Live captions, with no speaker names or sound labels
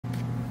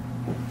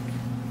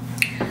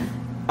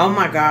Oh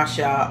my gosh,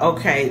 y'all.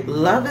 Okay,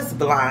 Love is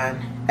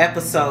Blind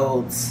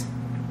episodes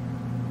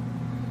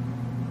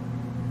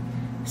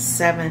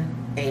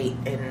 7, 8,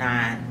 and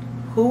 9.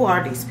 Who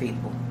are these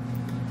people?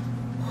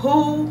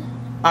 Who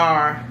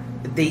are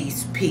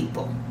these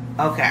people?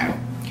 Okay.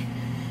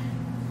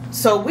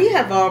 So we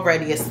have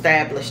already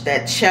established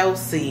that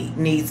Chelsea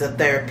needs a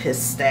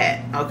therapist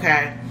stat,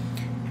 okay?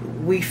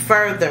 We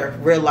further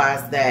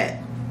realized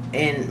that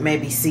in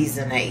maybe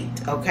season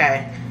 8,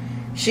 okay?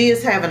 She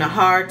is having a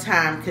hard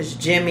time because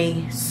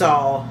Jimmy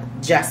saw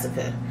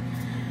Jessica.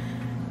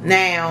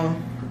 Now,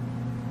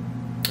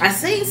 I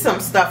seen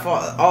some stuff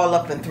all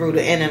up and through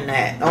the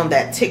internet on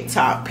that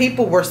TikTok.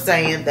 People were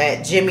saying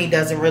that Jimmy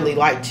doesn't really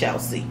like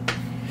Chelsea.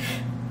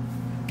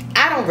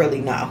 I don't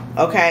really know,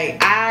 okay?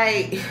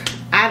 I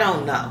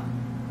don't know.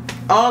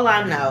 All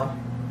I know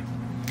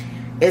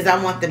is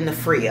I want them to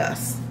free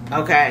us,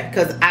 okay?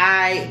 Because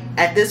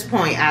at this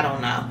point, I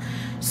don't know.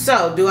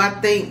 So, do I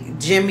think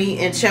Jimmy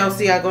and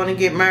Chelsea are going to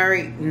get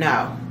married?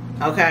 No.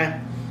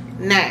 Okay?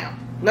 Now,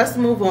 let's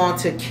move on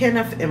to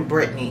Kenneth and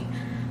Brittany.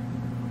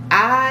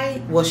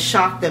 I was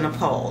shocked and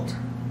appalled.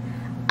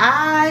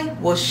 I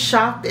was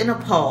shocked and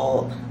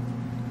appalled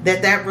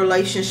that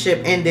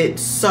relationship ended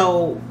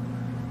so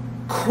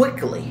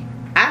quickly.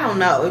 I don't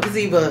know. It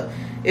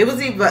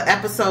was either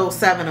episode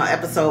 7 or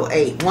episode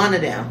 8. One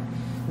of them.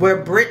 Where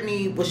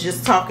Brittany was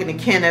just talking to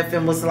Kenneth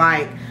and was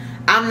like,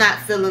 I'm not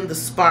feeling the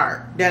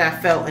spark that I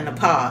felt in the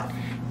pod.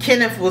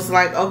 Kenneth was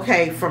like,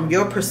 okay, from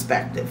your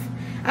perspective.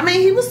 I mean,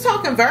 he was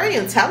talking very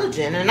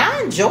intelligent, and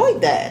I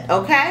enjoyed that,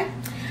 okay?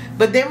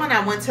 But then when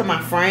I went to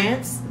my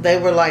friends, they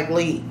were like,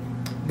 Lee,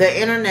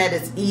 the internet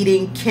is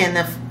eating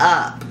Kenneth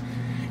up.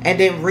 And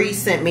then Ree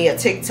sent me a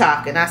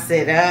TikTok, and I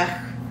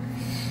said,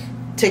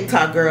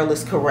 TikTok girl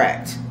is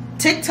correct.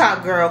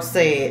 TikTok girl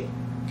said,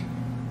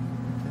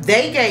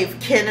 they gave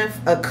Kenneth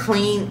a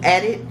clean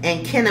edit,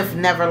 and Kenneth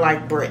never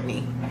liked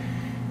Brittany.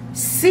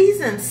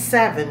 Season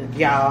 7,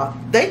 y'all,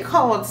 they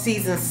called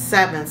season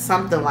 7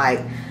 something like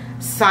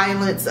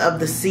Silence of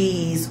the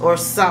Seas or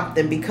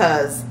something,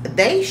 because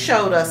they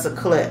showed us a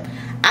clip.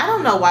 I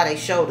don't know why they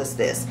showed us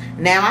this.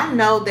 Now, I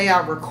know they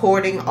are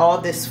recording all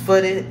this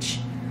footage,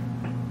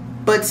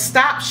 but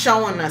stop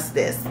showing us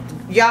this.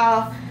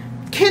 Y'all,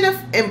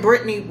 Kenneth and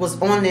Brittany was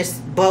on this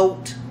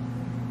boat,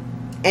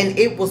 and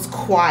it was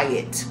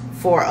quiet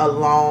for a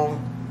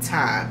long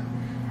time.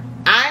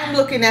 I'm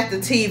looking at the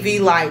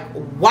TV like,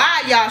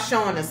 why y'all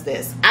showing us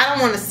this? I don't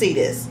want to see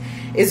this.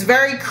 It's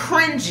very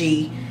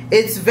cringy.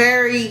 It's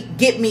very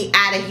get me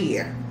out of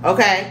here,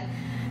 okay?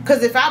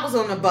 Because if I was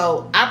on the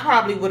boat, I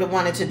probably would have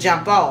wanted to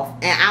jump off,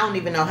 and I don't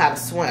even know how to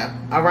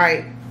swim, all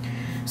right?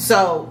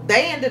 So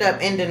they ended up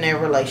ending their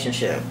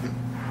relationship.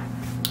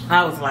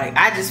 I was like,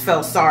 I just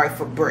felt sorry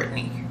for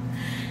Brittany.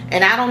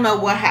 And I don't know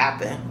what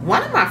happened.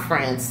 One of my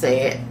friends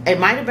said, it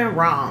might have been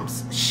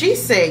Roms. She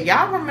said,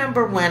 y'all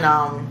remember when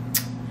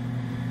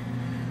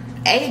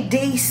AD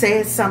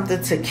said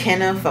something to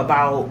Kenneth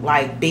about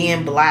like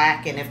being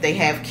black, and if they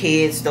have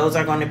kids, those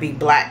are going to be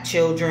black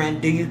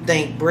children. Do you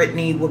think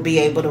Brittany would be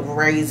able to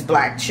raise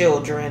black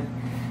children?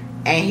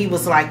 And he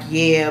was like,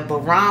 yeah,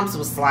 but Roms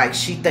was like,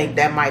 she think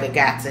that might have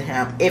got to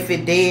him. If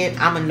it did,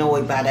 I'm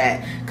annoyed by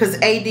that. Because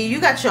AD, you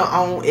got your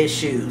own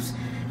issues.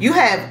 You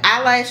have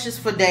eyelashes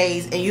for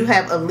days, and you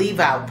have a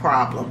leave-out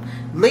problem.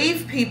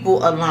 Leave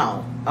people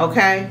alone,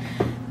 okay?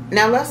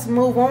 Now, let's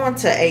move on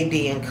to AD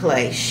and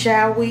Clay,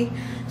 shall we?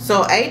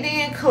 So, AD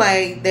and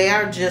Clay, they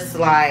are just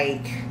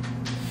like,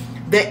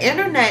 the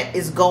internet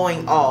is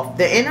going off.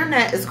 The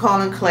internet is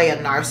calling Clay a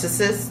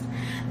narcissist.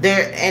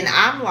 And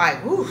I'm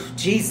like, ooh,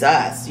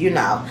 Jesus, you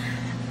know.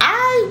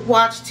 I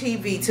watch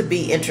TV to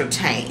be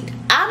entertained.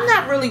 I'm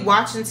not really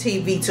watching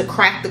TV to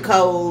crack the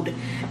code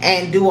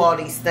and do all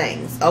these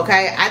things,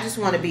 okay? I just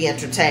want to be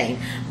entertained.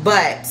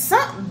 But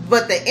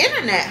the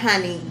internet,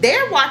 honey,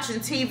 they're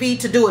watching TV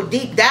to do a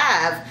deep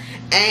dive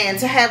and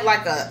to have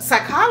like a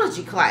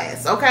psychology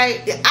class,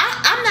 okay?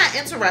 I'm not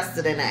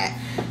interested in that.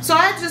 So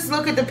I just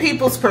look at the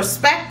people's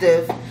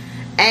perspective,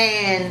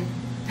 and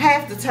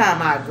half the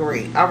time I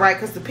agree, all right?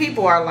 Because the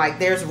people are like,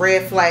 there's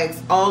red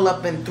flags all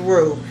up and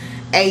through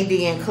AD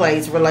and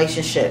Clay's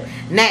relationship.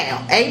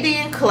 Now, AD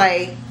and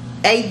Clay,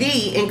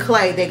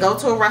 they go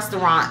to a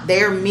restaurant.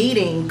 They're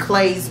meeting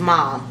Clay's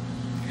mom.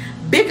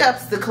 Big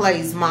ups to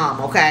Clay's mom,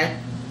 okay?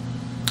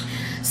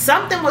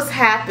 Something was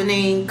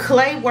happening.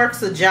 Clay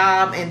works a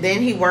job, and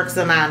then he works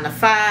a 9 to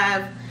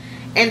 5.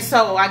 And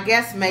so I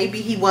guess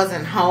maybe he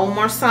wasn't home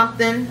or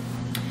something.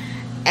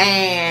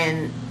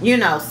 And, you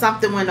know,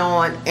 something went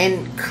on.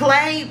 And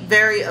Clay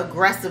very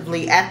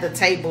aggressively at the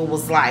table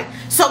was like,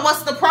 so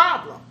what's the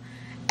problem?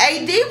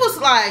 AD was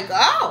like,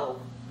 oh,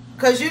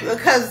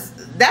 because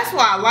that's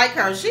why I like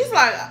her. She's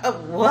like,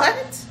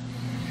 what?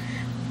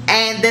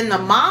 And then the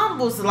mom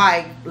was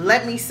like,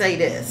 let me say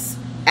this.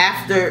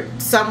 After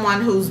someone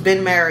who's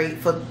been married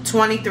for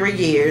 23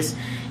 years,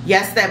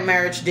 yes, that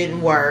marriage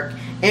didn't work.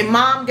 And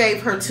mom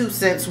gave her 2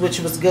 cents, which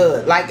was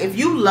good. Like, if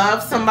you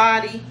love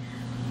somebody,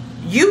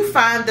 you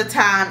find the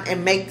time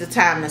and make the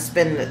time to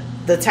spend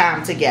the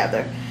time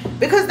together.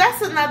 Because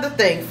that's another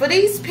thing. For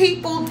these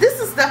people,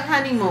 this is the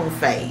honeymoon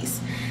phase.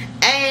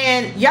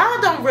 And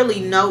y'all don't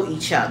really know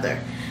each other.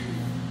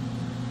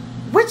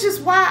 Which is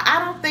why I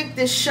don't think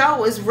this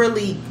show is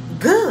really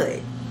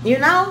good. You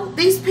know,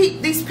 these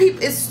people,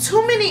 it's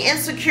too many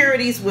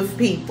insecurities with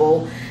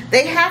people.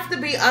 They have to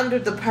be under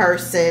the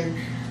person.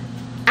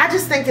 I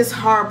just think it's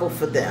horrible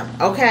for them,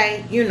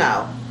 okay? You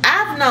know,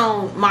 I've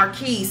known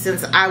Marquis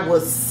since I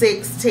was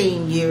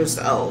 16 years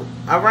old,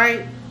 all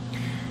right?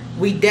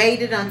 We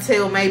dated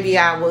until maybe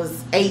I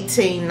was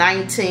 18,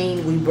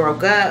 19. We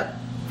broke up.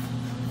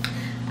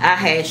 I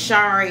had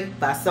Shari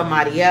by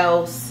somebody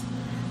else.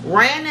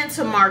 Ran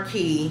into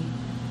Marquis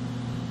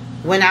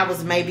when I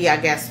was maybe, I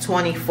guess,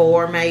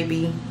 24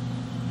 maybe.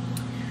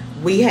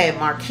 We had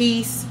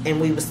Marquis and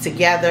we was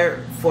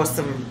together for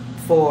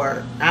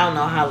I don't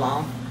know how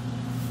long.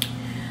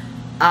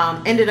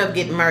 Ended up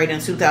getting married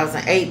in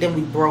 2008. Then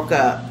we broke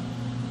up.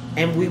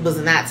 And we was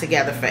not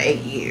together for 8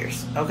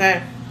 years.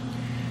 Okay?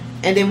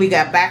 And then we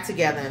got back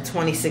together in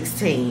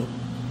 2016.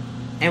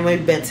 And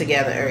we've been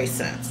together ever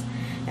since.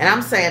 And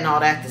I'm saying all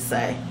that to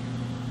say,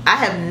 I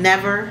have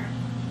never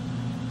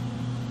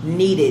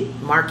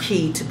needed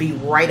Marquis to be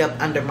right up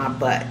under my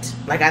butt.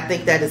 Like, I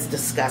think that is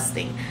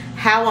disgusting.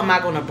 How am I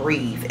going to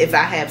breathe if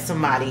I have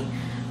somebody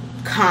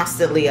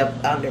constantly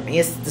up under me?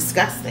 It's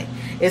disgusting.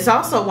 It's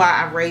also why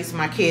I raised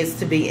my kids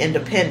to be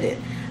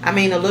independent. I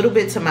mean, a little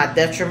bit to my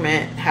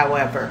detriment,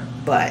 however,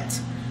 but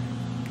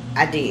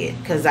I did.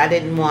 Because I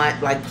didn't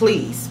want, like,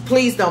 please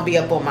don't be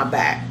up on my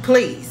back.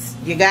 Please.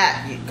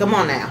 Come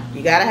on now.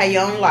 You got to have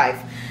your own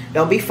life.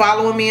 Don't be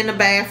following me in the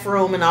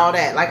bathroom and all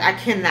that. Like, I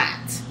cannot.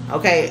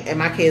 Okay? And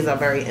my kids are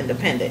very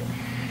independent.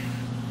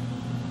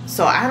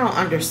 So I don't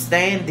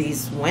understand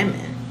these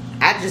women.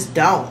 I just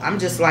don't. I'm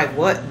just like,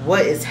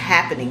 what is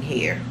happening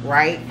here?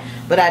 Right?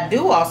 But I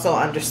do also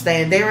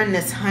understand they're in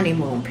this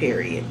honeymoon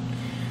period.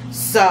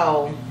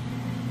 So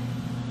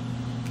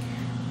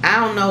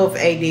I don't know if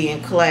AD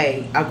and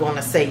Clay are going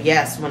to say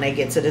yes when they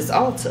get to this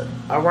altar.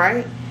 All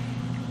right?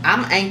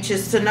 I'm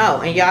anxious to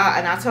know. And y'all,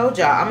 and I told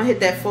y'all, I'm going to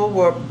hit that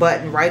forward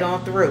button right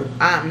on through.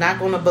 I'm not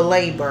going to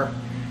belabor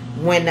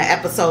when the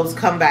episodes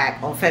come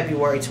back on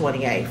February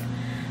 28th.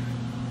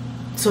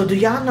 So do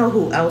y'all know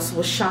who else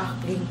was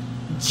shocking?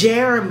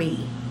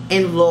 Jeremy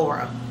and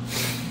Laura.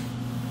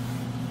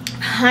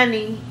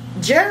 Honey,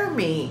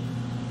 Jeremy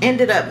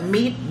ended up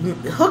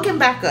hooking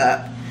back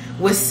up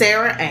with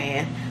Sarah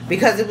Ann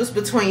because it was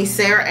between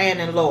Sarah Ann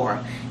and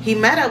Laura. He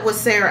met up with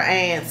Sarah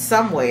Ann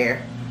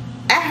somewhere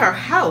at her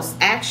house,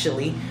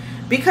 actually,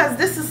 because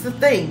this is the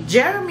thing.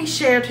 Jeremy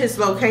shared his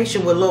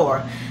location with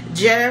Laura.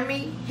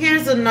 Jeremy,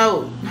 here's a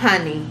note,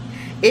 honey.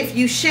 If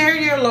you share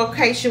your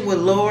location with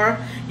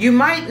Laura, you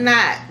might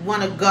not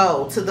want to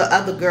go to the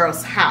other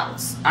girl's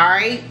house. All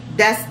right?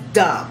 That's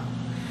dumb.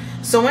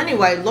 So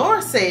anyway,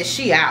 Laura says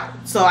she out.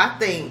 So I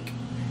think,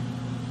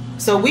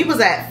 so we was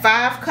at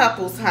 5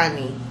 couples,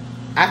 honey.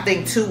 I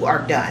think 2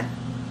 are done.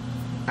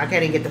 I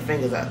can't even get the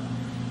fingers up.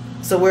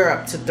 So we're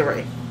up to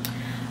 3.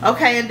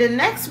 Okay, and then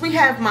next we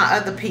have my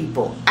other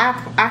people.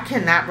 I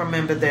cannot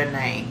remember their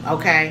name,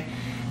 okay?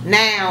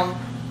 Now,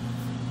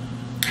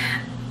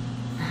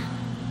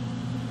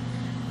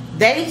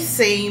 they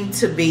seem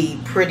to be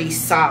pretty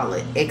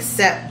solid,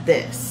 except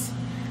this.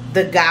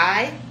 The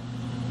guy,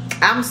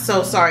 I'm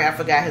so sorry I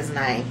forgot his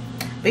name,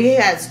 but he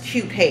has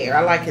cute hair.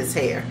 I like his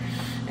hair.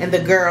 And the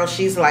girl,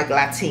 she's like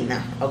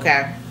Latina,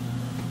 okay?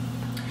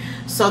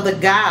 So the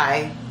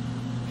guy,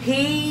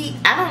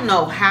 I don't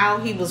know how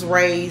he was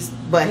raised,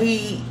 but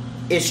he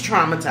is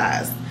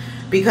traumatized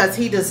because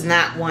he does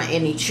not want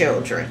any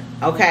children,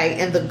 okay?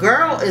 And the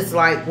girl is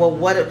like, well,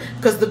 what?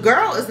 Because the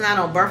girl is not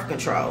on birth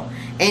control,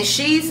 and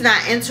she's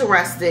not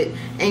interested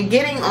in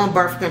getting on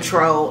birth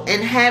control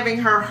and having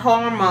her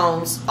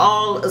hormones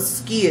all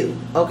askew,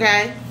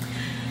 okay?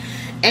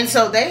 And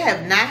so they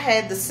have not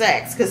had the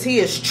sex because he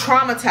is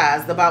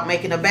traumatized about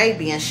making a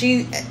baby, and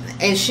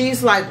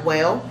she's like,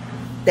 well,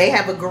 they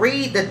have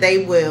agreed that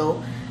they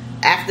will.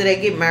 After they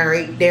get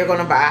married, they're going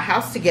to buy a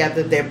house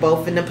together. They're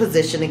both in a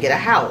position to get a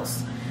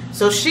house.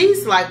 So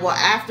she's like, well,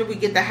 after we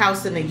get the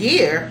house in a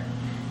year,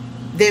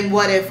 then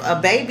what if a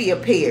baby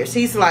appears?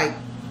 He's like,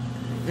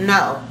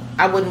 no,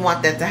 I wouldn't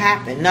want that to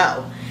happen.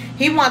 No.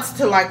 He wants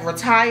to like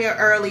retire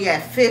early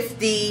at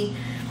 50.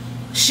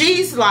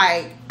 She's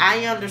like,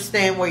 I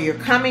understand where you're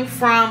coming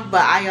from,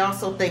 but I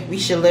also think we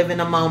should live in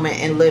a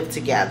moment and live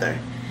together.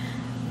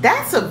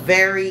 That's a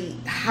very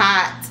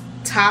hot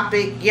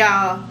topic,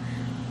 y'all.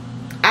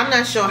 I'm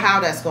not sure how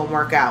that's going to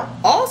work out.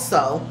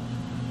 Also,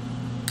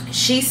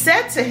 she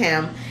said to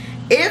him,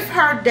 if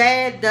her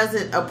dad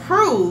doesn't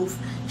approve,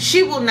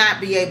 she will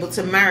not be able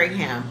to marry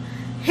him.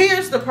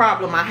 Here's the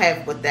problem I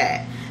have with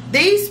that.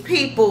 These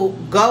people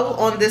go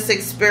on this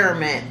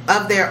experiment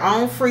of their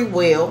own free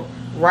will,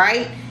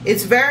 right?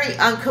 It's very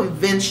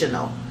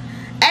unconventional.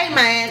 Hey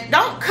man,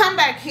 don't come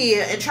back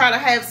here and try to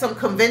have some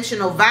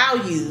conventional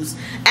values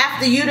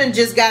after you done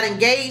just got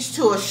engaged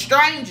to a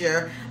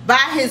stranger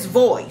by his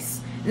voice.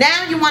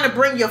 Now you want to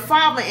bring your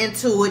father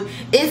into it.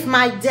 If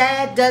my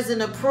dad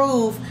doesn't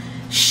approve,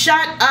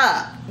 Shut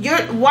up.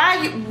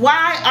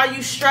 Why are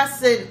you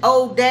stressing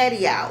old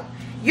daddy out?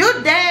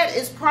 Your dad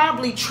is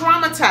probably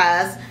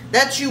traumatized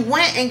that you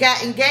went and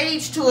got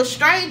engaged to a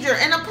stranger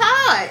in a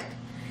pod.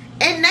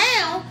 And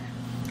now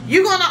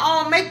you're going to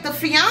all make the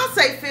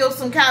fiance feel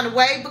some kind of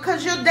way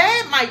because your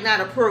dad might not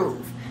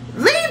approve.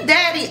 Leave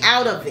daddy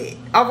out of it,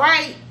 all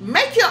right?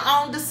 Make your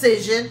own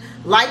decision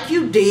like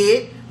you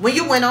did when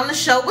you went on the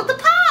show with the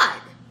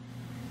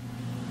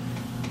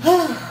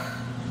pod.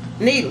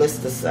 Needless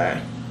to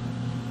say,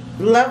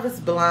 Love is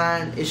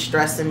Blind is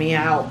stressing me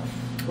out.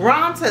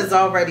 Ron has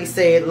already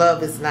said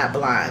love is not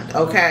blind,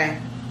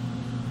 okay?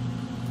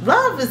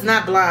 Love is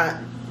not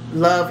blind.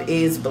 Love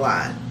is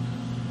blind.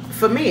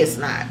 For me, it's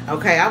not,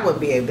 okay? I wouldn't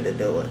be able to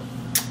do it.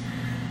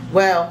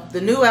 Well,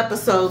 the new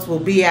episodes will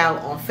be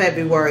out on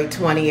February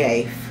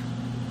 28th.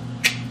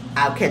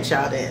 I'll catch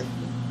y'all then.